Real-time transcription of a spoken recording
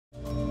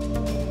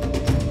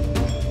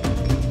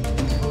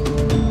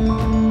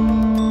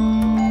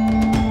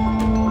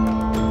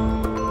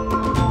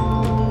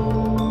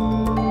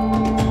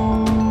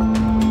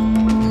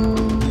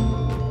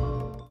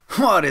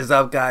What is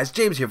up, guys?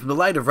 James here from the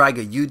Light of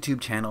Riga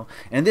YouTube channel.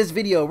 And in this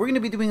video, we're going to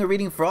be doing a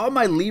reading for all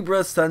my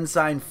Libra Sun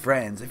sign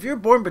friends. If you're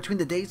born between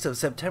the dates of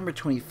September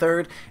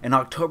 23rd and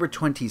October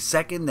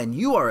 22nd, then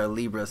you are a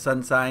Libra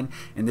Sun sign,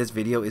 and this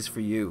video is for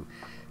you.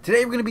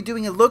 Today we're going to be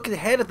doing a look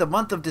ahead at the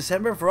month of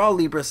December for all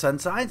Libra Sun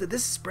signs.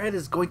 This spread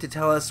is going to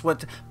tell us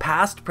what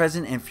past,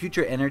 present, and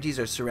future energies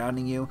are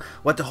surrounding you,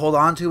 what to hold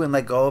on to and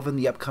let go of in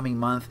the upcoming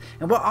month,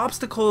 and what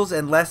obstacles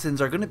and lessons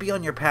are going to be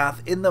on your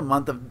path in the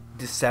month of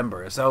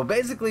December. So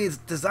basically it's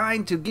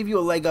designed to give you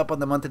a leg up on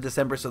the month of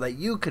December so that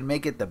you can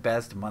make it the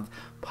best month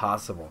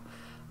possible.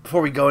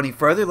 Before we go any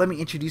further, let me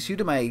introduce you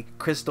to my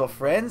crystal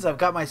friends. I've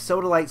got my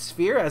sodalite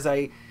sphere, as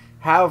I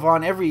have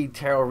on every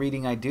tarot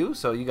reading I do,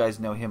 so you guys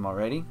know him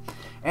already.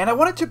 And I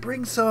wanted to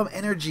bring some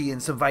energy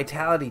and some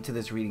vitality to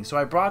this reading, so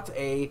I brought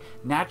a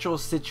natural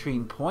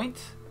citrine point,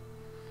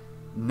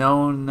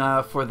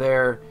 known for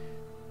their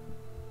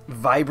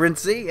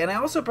vibrancy, and I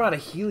also brought a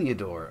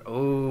Heliodor.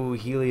 Oh,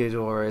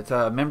 Heliodor. It's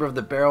a member of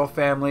the beryl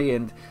family,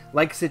 and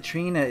like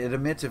citrine, it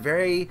emits a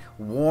very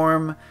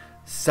warm,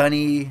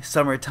 sunny,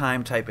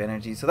 summertime type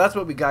energy. So that's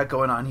what we got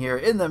going on here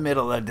in the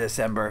middle of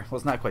December. Well,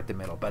 it's not quite the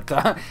middle,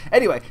 but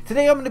anyway,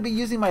 today I'm going to be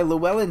using my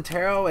Llewellyn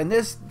Tarot, and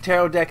this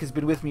tarot deck has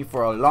been with me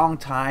for a long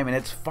time, and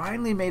it's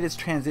finally made its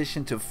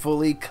transition to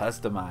fully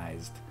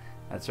customized.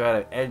 That's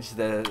right, I edged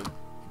the...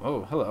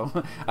 Oh,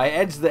 hello. I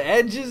edged the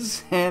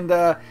edges, and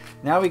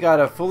now we got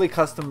a fully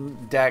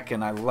custom deck,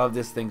 and I love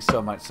this thing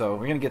so much, so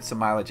we're going to get some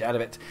mileage out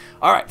of it.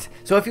 Alright,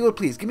 so if you would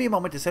please, give me a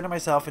moment to center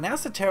myself and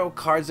ask the tarot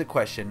cards a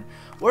question.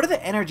 What are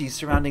the energies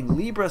surrounding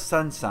Libra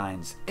Sun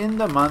signs in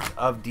the month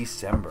of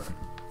December?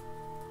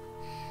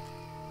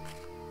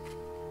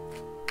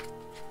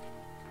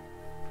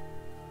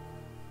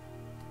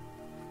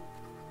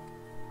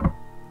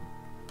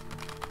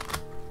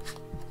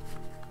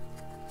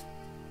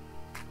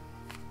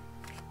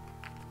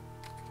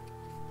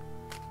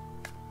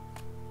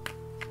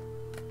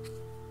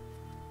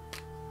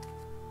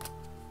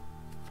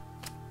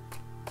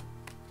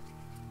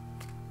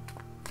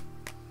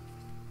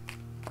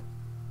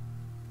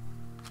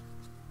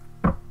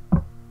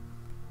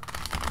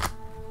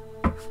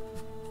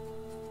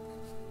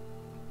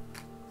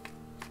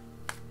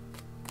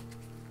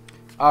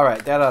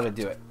 Alright, that ought to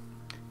do it.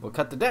 We'll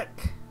cut the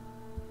deck.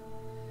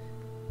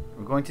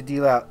 We're going to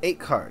deal out 8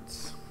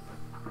 cards.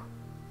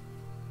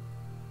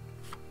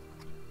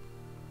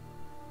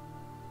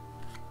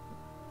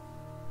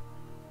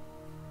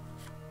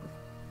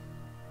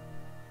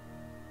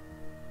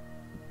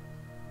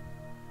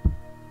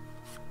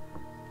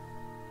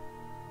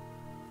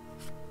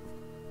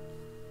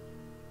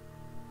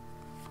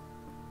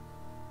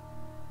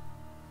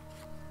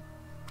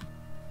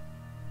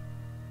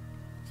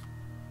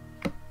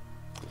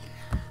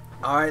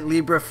 Alright,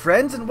 Libra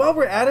friends, and while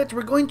we're at it,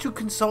 we're going to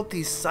consult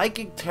the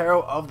Psychic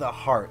Tarot of the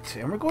Heart.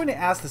 And we're going to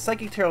ask the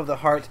Psychic Tarot of the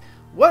Heart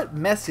what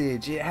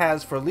message it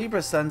has for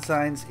Libra Sun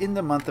signs in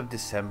the month of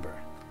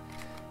December.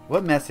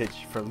 What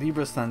message for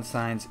Libra Sun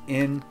signs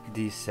in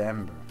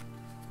December?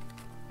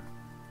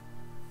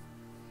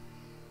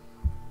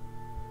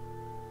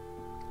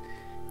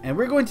 And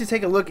we're going to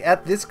take a look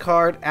at this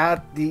card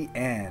at the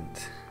end.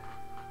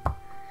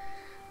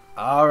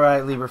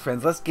 Alright, Libra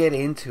friends, let's get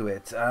into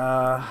it.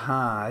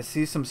 I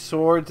see some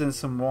swords and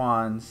some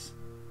wands.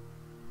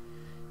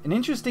 An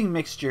interesting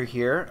mixture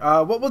here.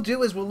 What we'll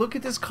do is we'll look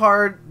at these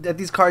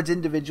cards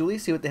individually,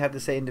 see what they have to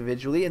say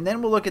individually, and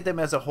then we'll look at them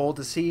as a whole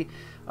to see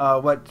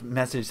what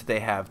message they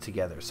have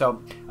together.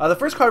 So, the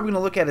first card we're going to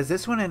look at is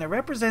this one, and it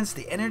represents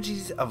the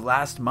energies of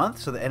last month,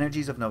 so the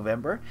energies of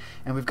November,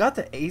 and we've got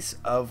the Ace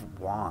of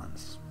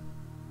Wands.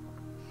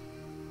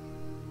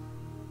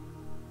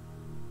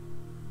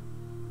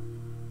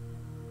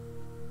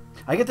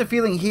 I get the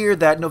feeling here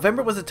that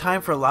November was a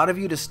time for a lot of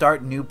you to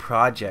start new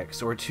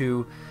projects or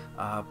to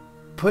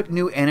put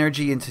new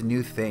energy into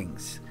new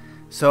things.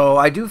 So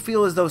I do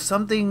feel as though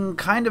something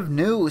kind of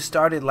new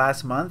started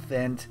last month,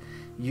 and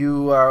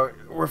you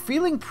were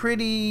feeling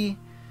pretty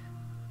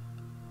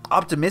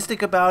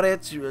optimistic about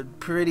it,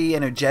 pretty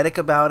energetic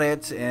about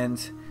it,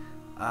 and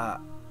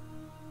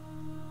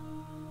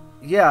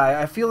yeah,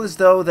 I feel as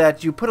though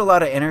that you put a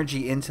lot of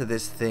energy into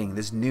this thing,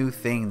 this new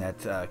thing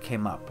that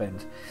came up.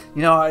 And,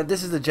 you know,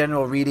 this is the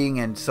general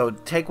reading, and so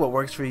take what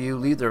works for you,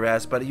 leave the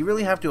rest. But you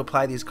really have to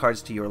apply these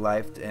cards to your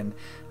life. And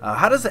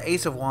how does the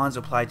Ace of Wands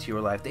apply to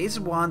your life? The Ace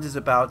of Wands is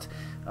about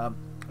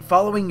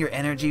following your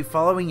energy,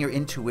 following your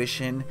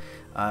intuition,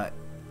 and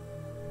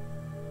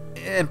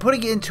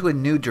putting it into a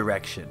new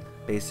direction,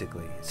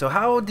 basically. So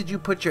how did you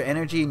put your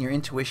energy and your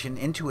intuition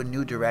into a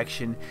new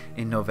direction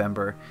in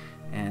November?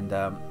 And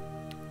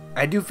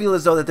I do feel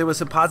as though that there was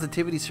some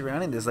positivity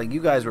surrounding this, like you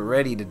guys were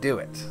ready to do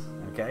it.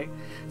 Okay,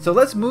 so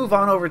let's move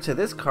on over to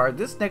this card.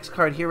 This next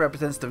card here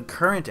represents the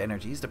current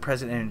energies, the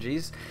present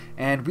energies,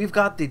 and we've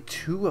got the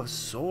Two of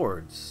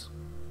Swords.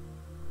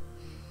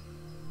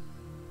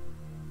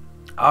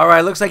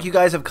 Alright, looks like you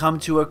guys have come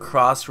to a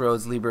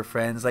crossroads, Libra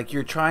friends. Like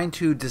you're trying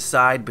to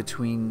decide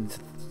between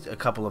a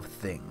couple of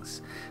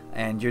things.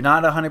 and you're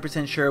not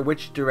 100% sure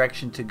which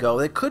direction to go.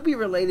 It could be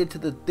related to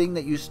the thing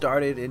that you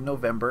started in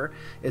November.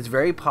 It's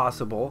very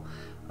possible.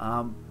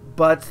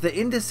 But the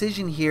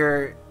indecision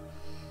here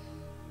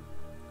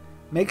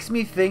makes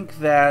me think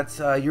that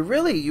you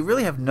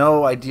really have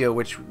no idea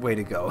which way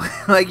to go.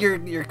 Like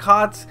you're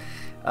caught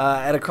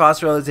at a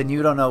crossroads and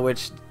you don't know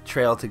which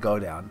trail to go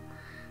down.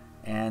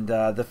 And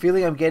the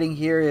feeling I'm getting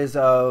here is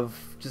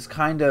of just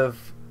kind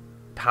of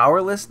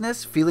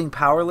powerlessness, feeling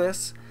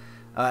powerless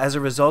as a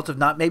result of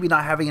maybe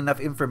not having enough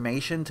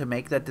information to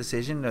make that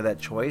decision or that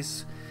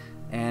choice.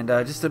 And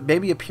just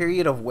maybe a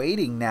period of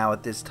waiting now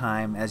at this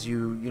time as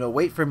you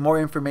wait for more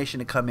information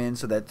to come in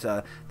so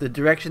that the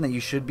direction that you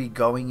should be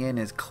going in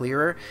is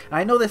clearer. And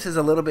I know this is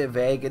a little bit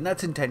vague, and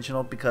that's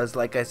intentional because,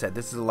 like I said,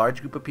 this is a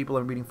large group of people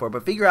I'm reading for,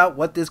 but figure out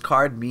what this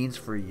card means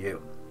for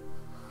you.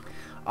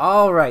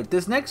 Alright,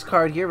 this next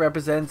card here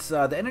represents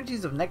the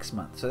energies of next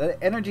month, so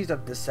the energies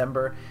of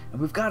December,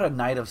 and we've got a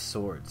Knight of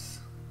Swords.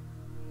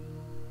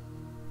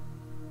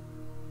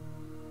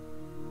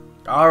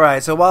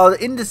 Alright, so while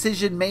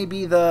indecision may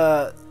be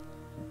the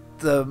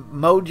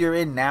mode you're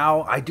in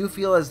now, I do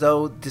feel as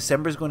though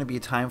December is going to be a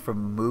time for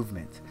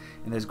movement.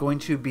 And there's going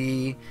to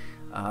be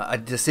a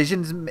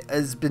decision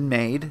has been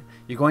made.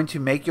 You're going to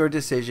make your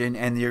decision,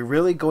 and you're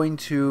really going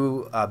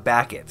to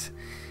back it.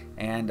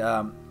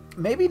 And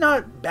maybe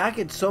not back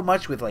it so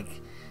much with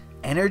like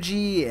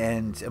energy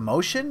and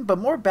emotion, but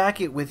more back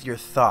it with your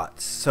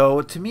thoughts.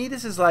 So to me,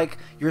 this is like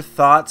your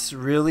thoughts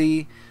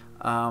really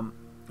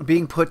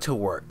being put to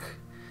work.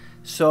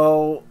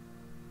 So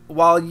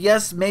while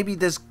yes, maybe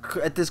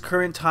at this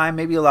current time,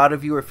 maybe a lot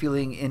of you are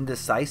feeling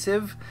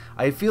indecisive,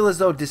 I feel as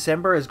though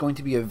December is going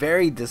to be a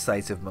very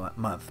decisive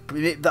month.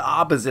 The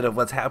opposite of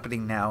what's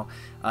happening now.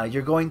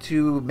 You're going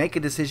to make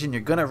a decision,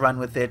 you're going to run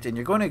with it, and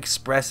you're going to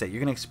express it. You're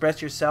going to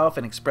express yourself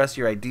and express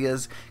your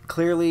ideas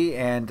clearly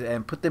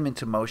and put them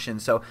into motion.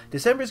 So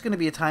December is going to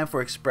be a time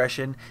for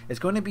expression. It's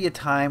going to be a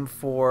time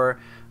for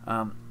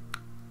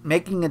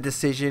making a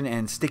decision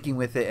and sticking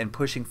with it and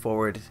pushing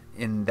forward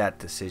in that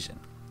decision.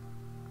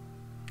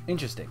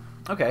 Interesting.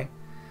 Okay.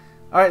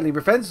 Alright,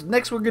 Libra friends.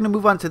 Next, we're going to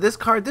move on to this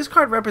card. This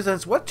card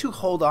represents what to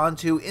hold on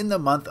to in the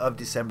month of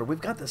December.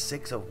 We've got the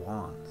Six of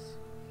Wands.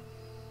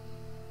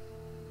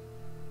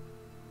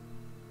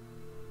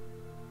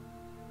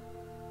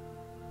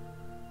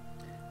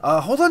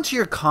 Hold on to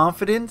your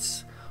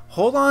confidence.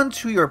 Hold on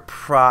to your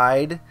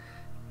pride.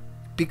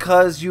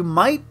 Because you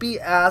might be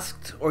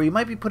asked, or you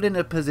might be put in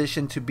a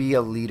position to be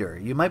a leader.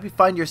 You might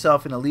find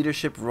yourself in a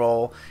leadership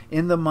role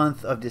in the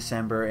month of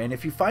December. And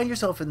if you find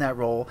yourself in that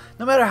role,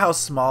 no matter how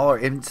small or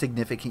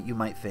insignificant you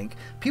might think,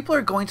 people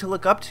are going to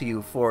look up to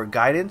you for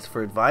guidance,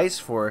 for advice,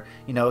 for,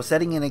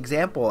 setting an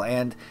example.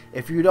 And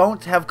if you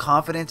don't have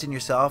confidence in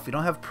yourself, you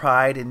don't have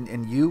pride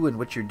in you and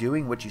what you're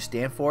doing, what you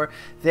stand for,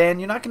 then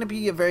you're not going to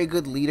be a very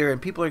good leader,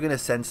 and people are going to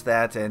sense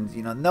that, and,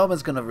 no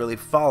one's going to really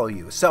follow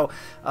you. So,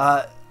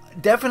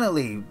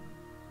 definitely,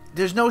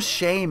 there's no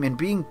shame in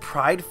being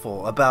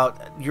prideful about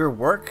your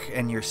work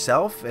and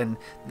yourself and,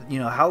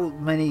 how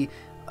many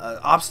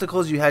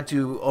obstacles you had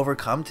to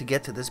overcome to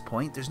get to this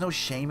point. There's no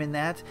shame in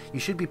that. You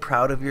should be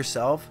proud of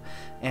yourself,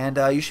 and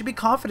you should be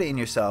confident in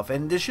yourself.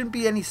 And there shouldn't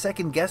be any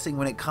second guessing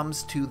when it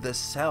comes to the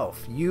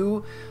self.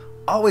 You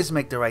always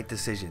make the right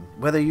decision,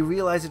 whether you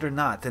realize it or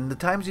not. And the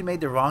times you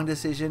made the wrong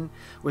decision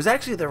was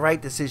actually the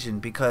right decision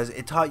because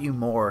it taught you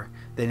more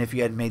than if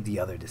you had made the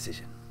other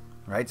decision.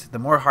 Right? The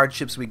more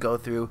hardships we go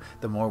through,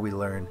 the more we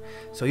learn.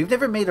 So you've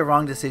never made a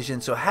wrong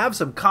decision, so have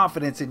some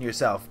confidence in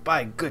yourself.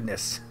 By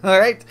goodness. All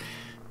right?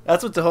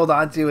 That's what to hold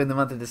on to in the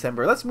month of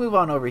December. Let's move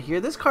on over here.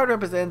 This card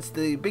represents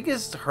the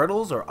biggest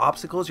hurdles or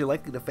obstacles you're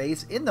likely to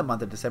face in the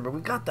month of December.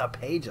 We've got the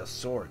Page of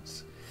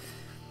Swords.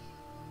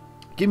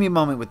 Give me a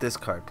moment with this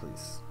card,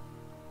 please.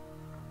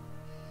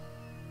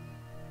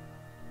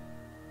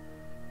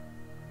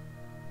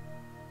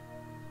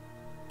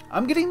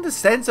 I'm getting the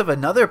sense of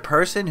another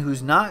person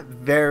who's not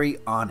very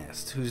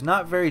honest, who's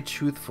not very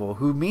truthful,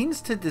 who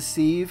means to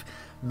deceive,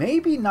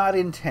 maybe not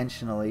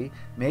intentionally,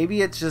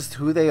 maybe it's just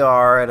who they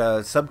are at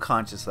a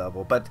subconscious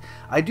level, but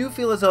I do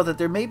feel as though that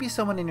there may be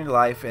someone in your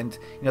life, and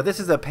this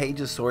is a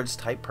Page of Swords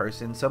type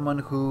person, someone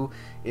who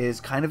is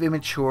kind of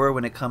immature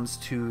when it comes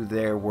to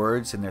their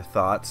words and their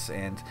thoughts,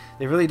 and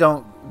they really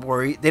don't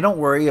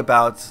worry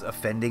about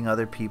offending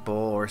other people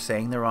or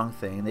saying the wrong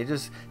thing. They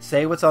just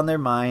say what's on their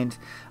mind,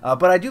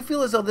 but I do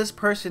feel as though this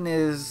person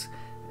is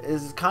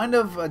kind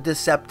of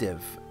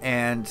deceptive,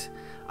 and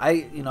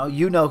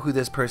you know who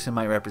this person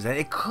might represent.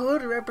 It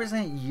could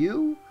represent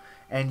you,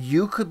 and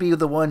you could be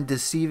the one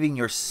deceiving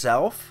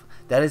yourself.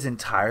 That is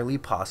entirely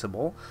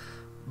possible.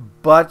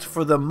 But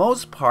for the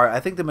most part, I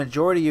think the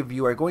majority of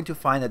you are going to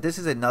find that this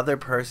is another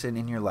person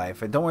in your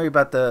life. And don't worry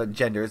about the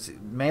gender. It's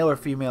male or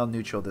female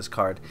neutral, this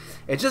card.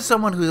 It's just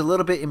someone who's a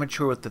little bit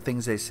immature with the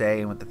things they say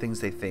and with the things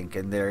they think.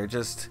 And they're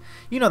just,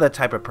 that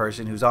type of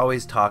person who's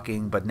always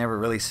talking but never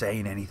really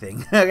saying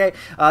anything. Okay?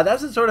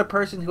 That's the sort of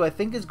person who I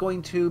think is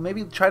going to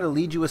maybe try to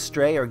lead you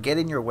astray or get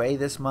in your way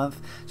this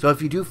month. So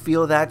if you do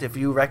feel that, if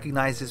you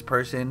recognize this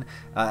person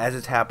as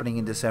it's happening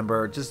in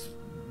December, just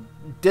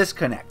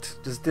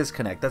disconnect. Just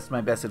disconnect. That's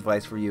my best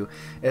advice for you.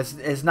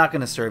 It's not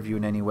going to serve you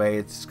in any way.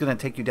 It's going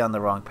to take you down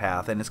the wrong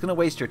path, and it's going to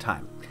waste your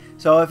time.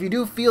 So if you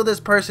do feel this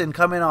person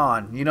coming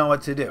on, you know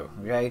what to do,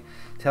 okay?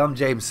 Tell them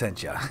James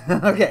sent you.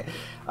 Okay.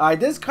 All right,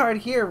 this card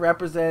here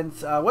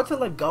represents what to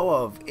let go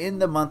of in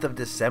the month of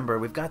December.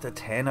 We've got the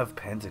Ten of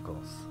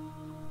Pentacles.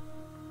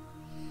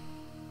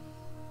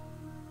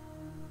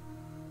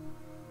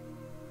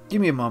 Give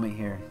me a moment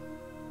here.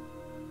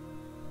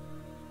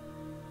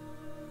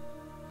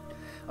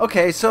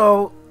 Okay,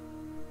 so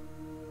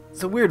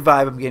it's a weird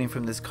vibe I'm getting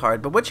from this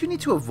card, but what you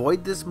need to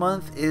avoid this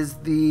month is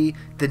the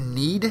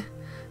need,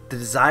 the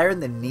desire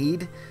and the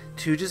need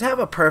to just have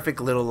a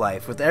perfect little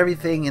life with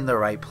everything in the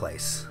right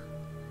place.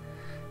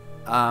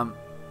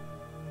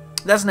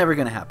 That's never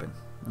going to happen.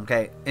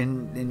 Okay,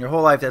 in your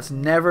whole life, that's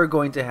never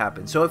going to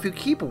happen. So if you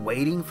keep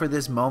waiting for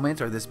this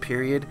moment or this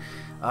period,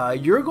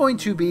 you're going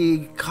to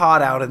be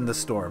caught out in the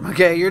storm.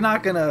 Okay,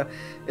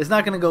 it's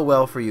not gonna go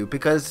well for you,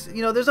 because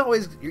you know there's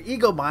always, your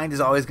ego mind is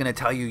always going to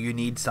tell you you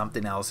need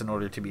something else in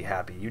order to be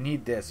happy. You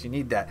need this, you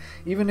need that.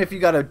 Even if you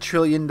got $1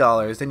 trillion,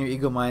 then your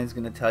ego mind is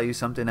going to tell you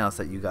something else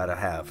that you gotta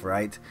have,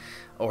 right?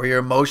 Or your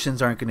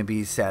emotions aren't going to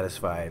be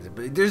satisfied.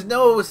 But there's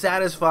no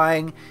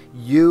satisfying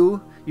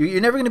you. You're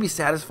never going to be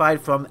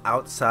satisfied from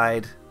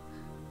outside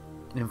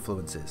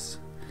influences.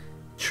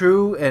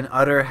 True and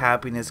utter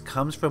happiness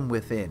comes from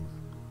within.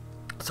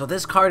 So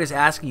this card is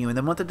asking you in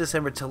the month of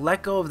December to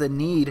let go of the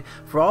need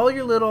for all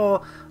your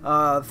little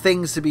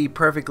things to be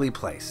perfectly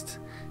placed.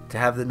 To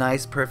have the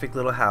nice, perfect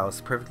little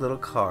house, perfect little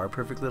car,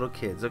 perfect little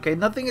kids. Okay,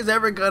 nothing is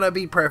ever going to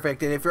be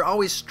perfect. And if you're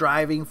always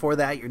striving for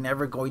that, you're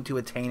never going to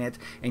attain it.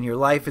 And your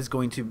life is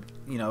going to,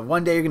 you know,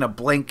 one day you're going to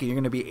blink and you're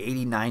going to be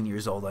 89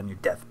 years old on your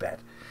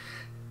deathbed.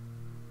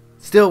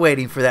 Still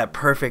waiting for that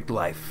perfect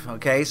life,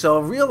 okay?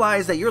 So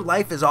realize that your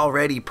life is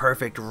already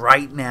perfect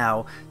right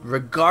now,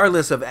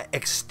 regardless of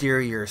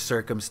exterior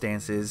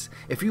circumstances.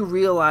 If you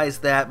realize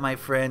that, my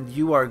friend,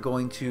 you are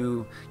going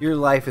to, your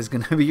life is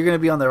going to be, you're going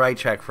to be on the right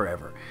track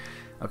forever.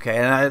 Okay,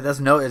 and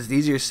it's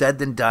easier said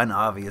than done,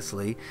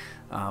 obviously.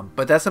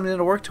 But that's something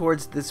to work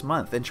towards this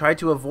month. And try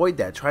to avoid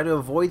that. Try to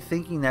avoid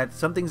thinking that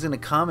something's going to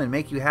come and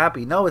make you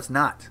happy. No, it's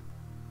not.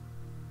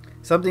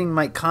 Something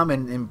might come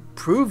and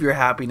improve your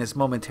happiness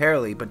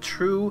momentarily, but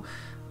true,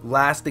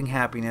 lasting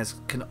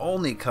happiness can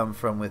only come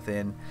from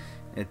within.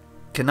 It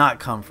cannot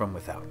come from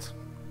without.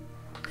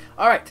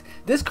 Alright,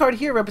 this card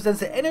here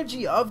represents the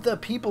energy of the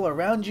people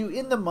around you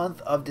in the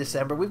month of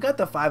December. We've got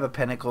the Five of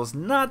Pentacles,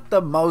 not the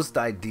most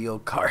ideal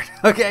card,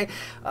 okay?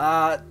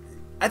 I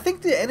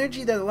think the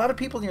energy that a lot of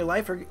people in your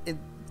life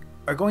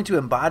are going to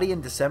embody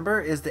in December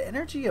is the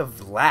energy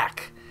of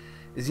lack.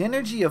 Is the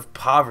energy of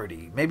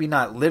poverty. Maybe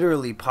not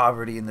literally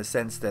poverty in the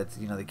sense that,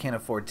 you know, they can't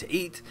afford to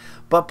eat,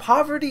 but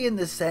poverty in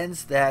the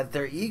sense that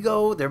their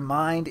ego, their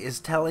mind is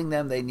telling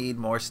them they need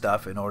more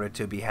stuff in order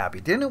to be happy.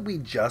 Didn't we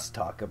just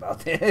talk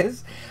about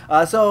this?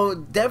 So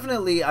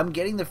definitely I'm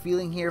getting the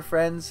feeling here,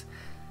 friends,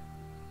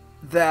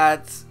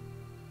 that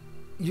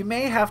you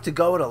may have to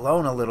go it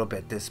alone a little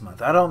bit this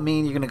month. I don't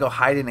mean you're going to go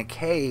hide in a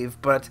cave,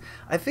 but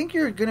I think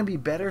you're going to be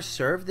better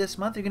served this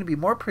month. You're going to be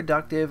more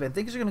productive, and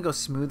things are going to go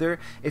smoother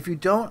if you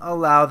don't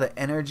allow the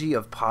energy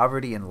of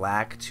poverty and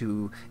lack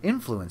to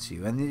influence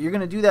you. And you're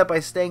going to do that by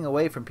staying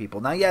away from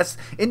people. Now, yes,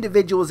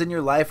 individuals in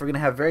your life are going to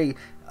have very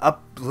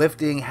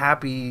uplifting,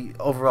 happy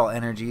overall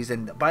energies,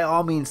 and by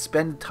all means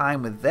spend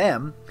time with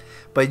them,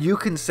 but you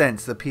can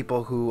sense the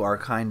people who are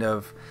kind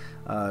of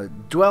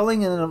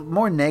dwelling in a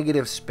more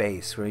negative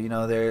space where, you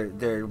know,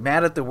 they're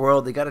mad at the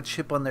world, they got a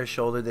chip on their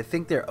shoulder, they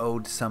think they're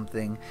owed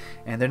something,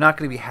 and they're not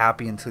going to be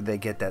happy until they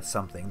get that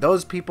something.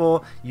 Those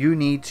people you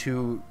need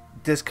to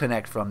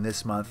disconnect from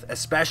this month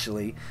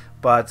especially,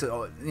 but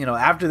you know,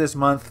 after this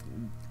month,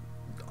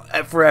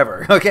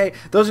 forever, okay?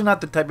 Those are not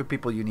the type of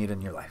people you need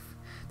in your life.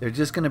 They're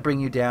just going to bring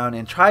you down,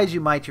 and try as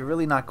you might, you're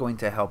really not going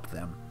to help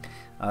them.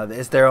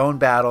 It's their own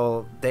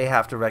battle. They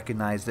have to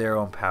recognize their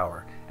own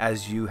power,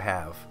 as you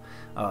have,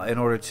 in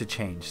order to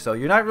change. So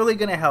you're not really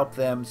going to help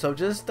them. So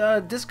just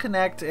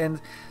disconnect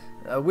and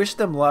wish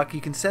them luck.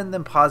 You can send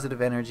them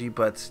positive energy,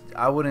 but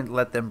I wouldn't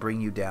let them bring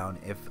you down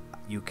if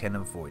you can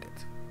avoid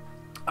it.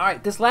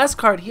 Alright, this last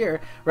card here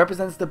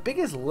represents the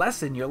biggest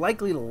lesson you're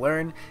likely to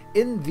learn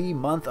in the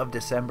month of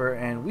December,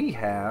 and we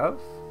have...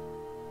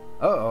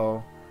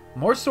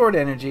 more sword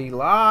energy. A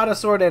lot of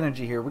sword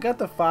energy here. We got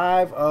the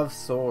Five of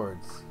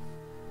Swords.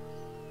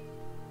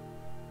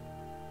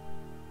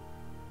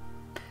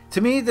 To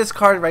me, this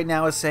card right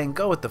now is saying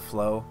go with the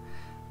flow,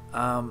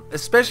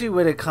 especially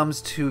when it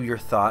comes to your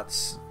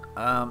thoughts.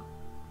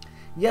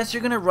 Yes,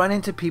 you're going to run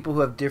into people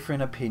who have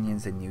different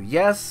opinions than you.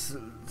 Yes,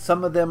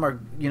 some of them are,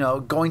 you know,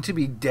 going to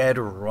be dead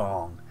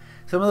wrong.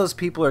 Some of those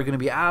people are going to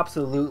be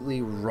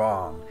absolutely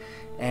wrong.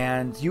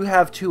 And you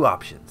have two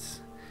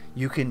options.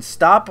 You can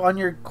stop on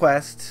your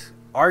quest,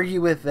 argue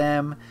with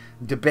them,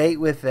 debate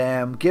with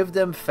them, give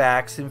them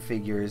facts and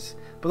figures.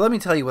 But let me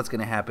tell you what's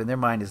going to happen. Their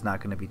mind is not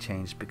going to be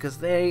changed because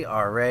they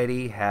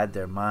already had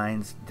their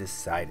minds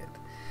decided.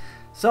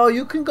 So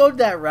you can go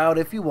that route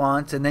if you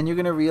want, and then you're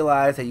going to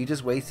realize that you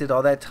just wasted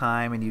all that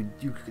time and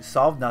you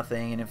solved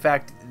nothing. And in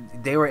fact,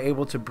 they were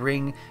able to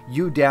bring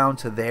you down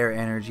to their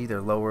energy,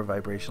 their lower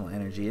vibrational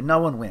energy, and no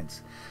one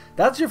wins.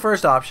 That's your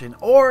first option.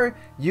 Or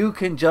you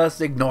can just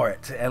ignore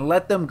it and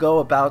let them go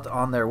about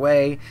on their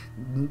way.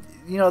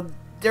 You know,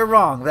 they're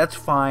wrong. That's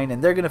fine,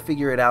 and they're going to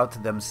figure it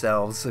out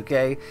themselves,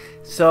 okay?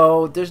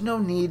 So there's no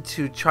need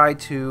to try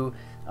to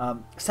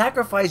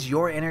sacrifice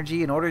your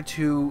energy in order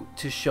to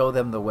show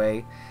them the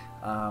way.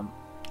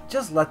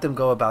 Just let them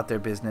go about their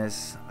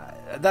business.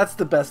 That's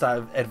the best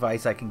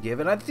advice I can give,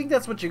 and I think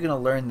that's what you're going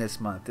to learn this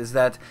month, is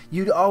that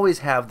you'd always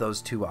have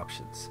those two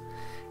options.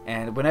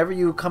 And whenever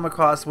you come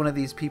across one of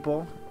these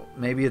people,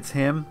 maybe it's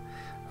him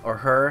or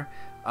her,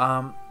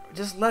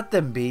 just let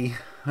them be,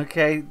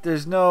 okay?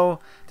 There's no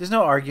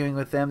arguing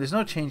with them. There's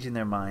no changing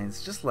their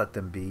minds. Just let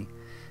them be.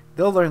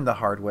 They'll learn the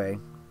hard way,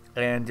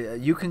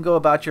 and you can go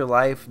about your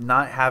life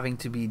not having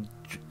to be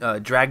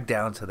dragged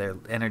down to their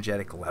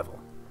energetic level.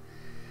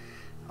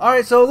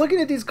 Alright, so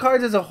looking at these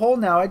cards as a whole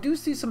now, I do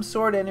see some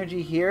sword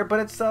energy here, but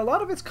it's a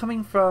lot of it's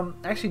coming from,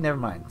 actually never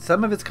mind,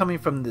 some of it's coming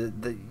from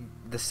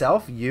the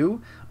self,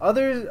 you,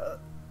 others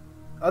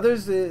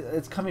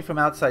it's coming from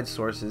outside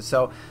sources.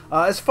 So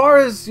as far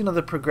as, you know,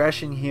 the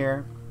progression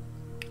here,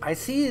 I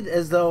see it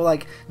as though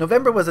like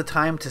November was a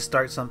time to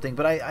start something,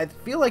 but I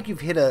feel like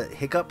you've hit a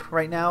hiccup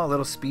right now, a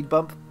little speed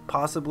bump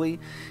possibly,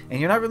 and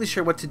you're not really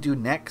sure what to do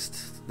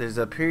next. There's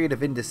a period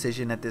of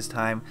indecision at this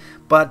time,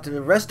 but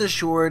rest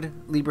assured,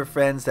 Libra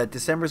friends, that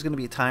December is going to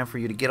be a time for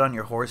you to get on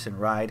your horse and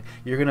ride.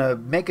 You're going to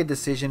make a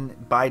decision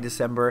by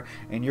December,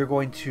 and you're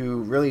going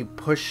to really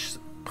push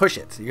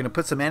it. You're going to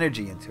put some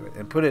energy into it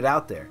and put it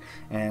out there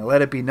and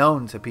let it be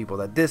known to people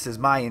that this is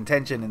my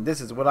intention and this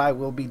is what I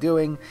will be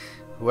doing.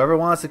 Whoever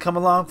wants to come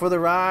along for the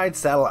ride,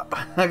 saddle up,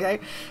 okay?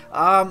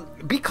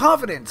 Be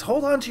confident.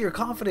 Hold on to your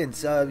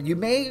confidence. You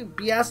may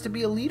be asked to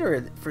be a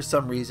leader for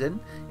some reason,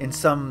 in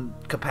some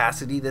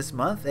capacity this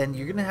month, and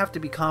you're going to have to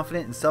be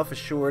confident and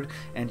self-assured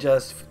and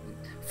just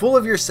full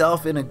of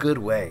yourself in a good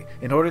way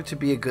in order to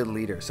be a good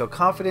leader. So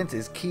confidence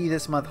is key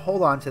this month.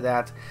 Hold on to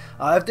that.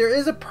 If there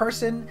is a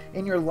person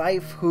in your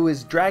life who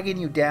is dragging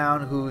you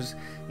down, who's,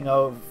 you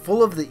know,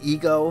 full of the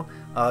ego,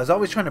 is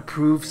always trying to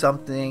prove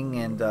something,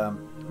 and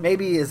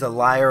maybe is a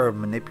liar or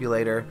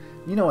manipulator,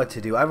 you know what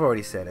to do. I've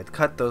already said it.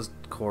 Cut those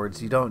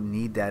cords. You don't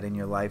need that in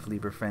your life,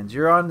 Libra friends.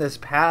 You're on this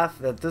path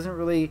that doesn't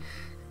really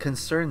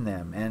concern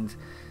them, and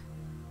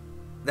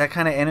that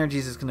kind of energy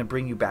is going to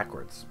bring you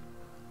backwards.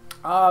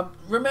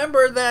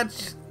 Remember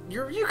that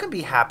you can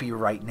be happy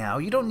right now.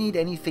 You don't need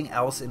anything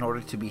else in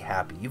order to be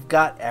happy. You've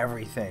got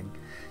everything.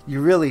 You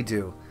really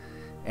do.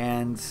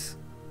 And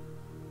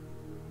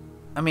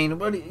I mean,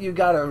 you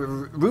got a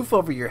roof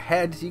over your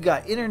head, you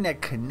got internet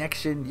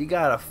connection, you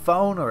got a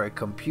phone or a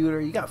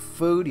computer, you got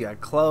food, you got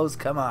clothes.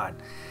 Come on,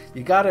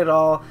 you got it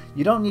all.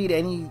 You don't need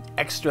any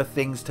extra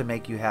things to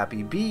make you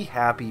happy. Be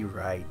happy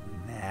right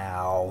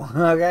now,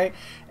 okay?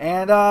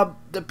 And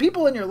the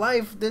people in your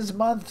life this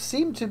month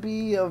seem to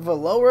be of a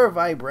lower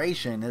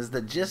vibration, is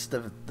the gist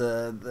of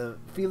the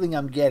feeling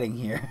I'm getting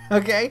here,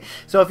 okay?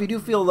 So if you do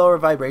feel lower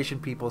vibration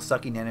people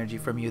sucking energy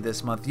from you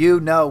this month, you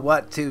know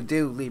what to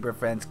do, Libra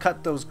friends.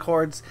 Cut those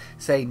cords.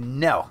 Say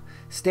no.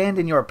 Stand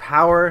in your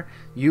power.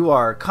 You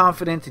are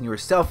confident and you're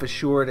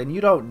self-assured, and you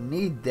don't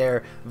need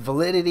their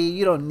validity.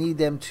 You don't need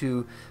them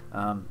to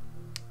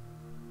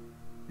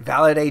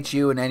validate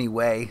you in any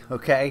way,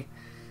 okay?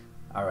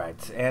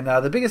 Alright, and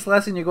the biggest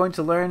lesson you're going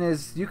to learn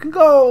is you can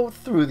go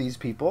through these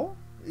people,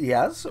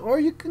 yes, or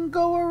you can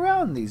go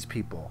around these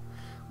people.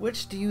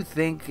 Which do you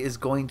think is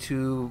going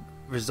to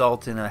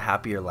result in a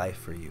happier life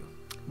for you?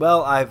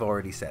 Well, I've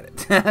already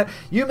said it.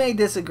 You may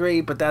disagree,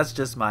 but that's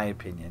just my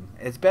opinion.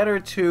 It's better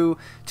to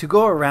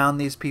go around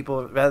these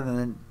people rather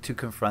than to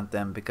confront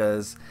them,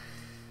 because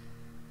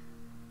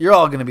you're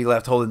all going to be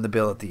left holding the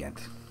bill at the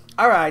end.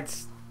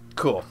 Alright.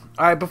 Cool.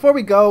 Alright, before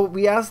we go,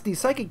 we asked the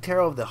Psychic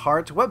Tarot of the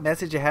Heart what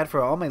message it had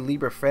for all my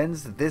Libra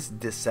friends this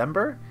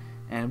December.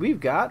 And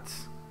we've got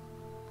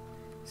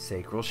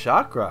Sacral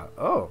Chakra.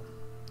 Oh,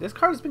 this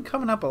card has been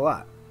coming up a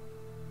lot.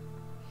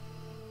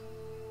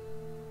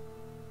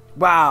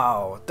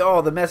 Wow.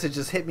 Oh, the message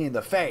just hit me in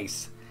the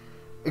face.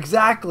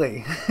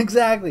 Exactly.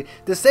 Exactly.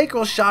 The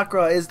sacral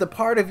chakra is the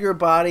part of your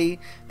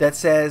body that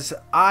says,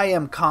 I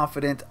am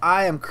confident,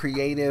 I am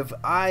creative,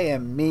 I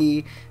am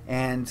me,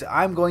 and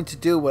I'm going to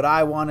do what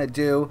I want to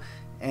do,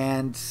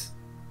 and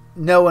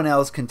no one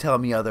else can tell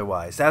me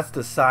otherwise. That's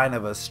the sign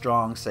of a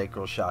strong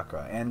sacral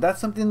chakra, and that's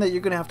something that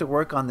you're going to have to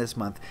work on this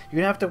month.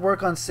 You're going to have to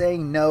work on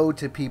saying no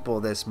to people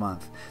this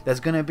month. That's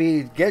going to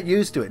be, get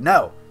used to it.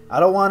 No, I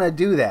don't want to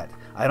do that.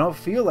 I don't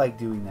feel like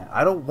doing that.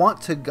 I don't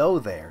want to go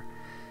there.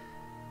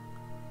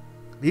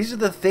 These are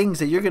the things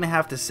that you're going to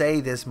have to say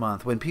this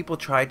month when people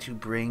try to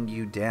bring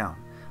you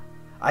down.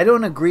 I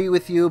don't agree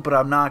with you, but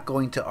I'm not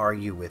going to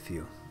argue with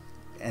you.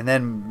 And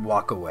then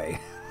walk away.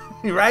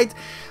 Right?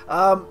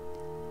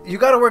 You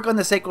got to work on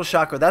the sacral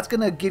chakra. That's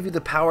going to give you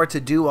the power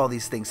to do all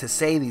these things, to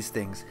say these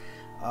things.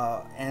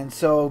 And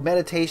so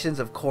meditations,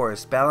 of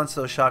course, balance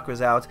those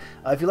chakras out.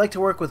 If you like to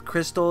work with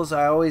crystals,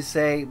 I always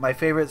say my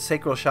favorite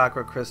sacral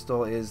chakra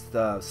crystal is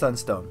the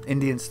sunstone,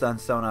 Indian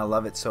sunstone. I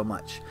love it so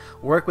much.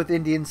 Work with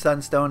Indian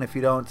sunstone if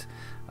you don't.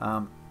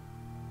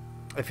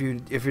 If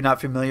you're not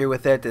familiar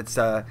with it, it's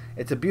a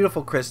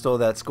beautiful crystal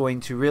that's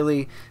going to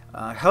really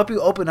help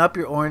you open up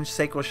your orange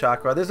sacral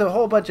chakra. There's a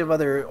whole bunch of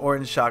other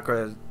orange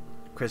chakra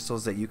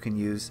crystals that you can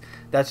use.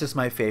 That's just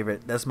my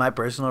favorite. That's my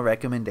personal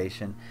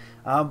recommendation.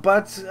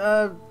 But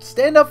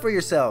stand up for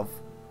yourself,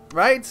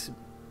 right?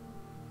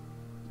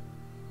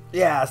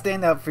 Yeah,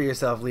 stand up for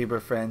yourself, Libra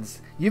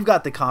friends. You've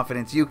got the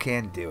confidence. You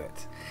can do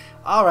it.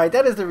 All right,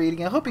 that is the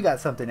reading. I hope you got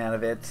something out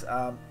of it.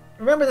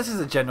 Remember, this is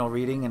a general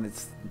reading, and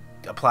it's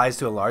applies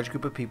to a large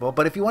group of people.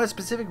 But if you want a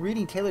specific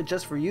reading tailored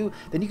just for you,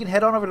 then you can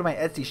head on over to my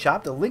Etsy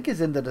shop. The link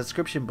is in the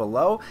description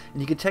below,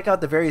 and you can check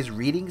out the various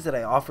readings that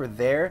I offer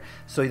there,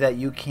 so that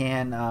you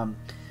can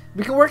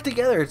we can work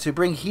together to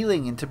bring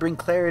healing and to bring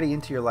clarity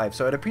into your life.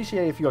 So I'd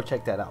appreciate it if you go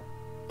check that out.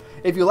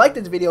 If you liked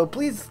this video,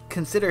 please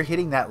consider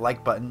hitting that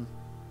like button.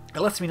 It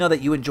lets me know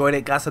that you enjoyed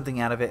it, got something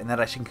out of it, and that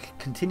I should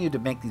continue to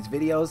make these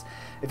videos.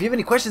 If you have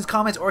any questions,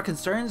 comments, or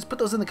concerns, put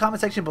those in the comment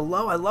section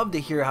below. I love to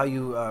hear how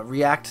you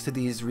react to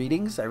these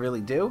readings. I really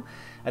do.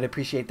 I'd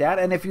appreciate that.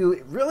 And if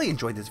you really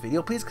enjoyed this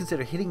video, please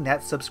consider hitting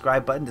that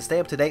subscribe button to stay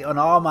up to date on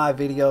all my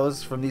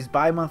videos, from these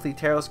bi-monthly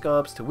tarot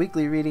scopes to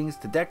weekly readings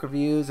to deck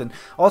reviews and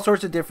all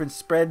sorts of different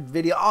spread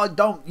video.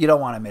 Oh, you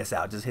don't want to miss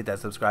out. Just hit that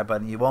subscribe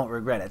button. You won't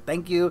regret it.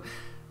 Thank you.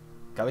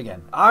 Come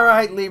again. All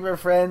right, Libra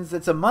friends,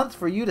 it's a month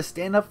for you to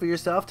stand up for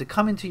yourself, to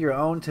come into your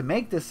own, to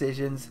make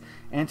decisions,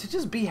 and to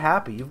just be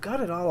happy. You've got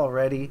it all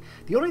already.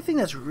 The only thing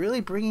that's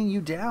really bringing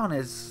you down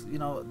is,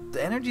 the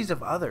energies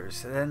of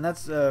others, and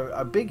that's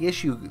a big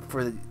issue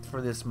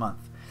for this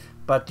month.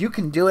 But you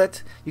can do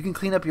it. You can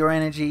clean up your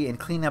energy and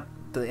clean up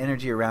the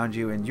energy around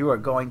you, and you are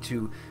going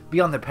to be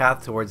on the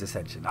path towards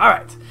ascension. All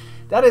right,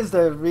 that is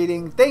the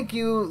reading. Thank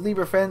you,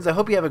 Libra friends. I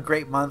hope you have a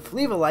great month.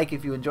 Leave a like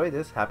if you enjoyed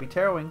this. Happy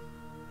taroting.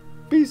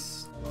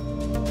 Peace.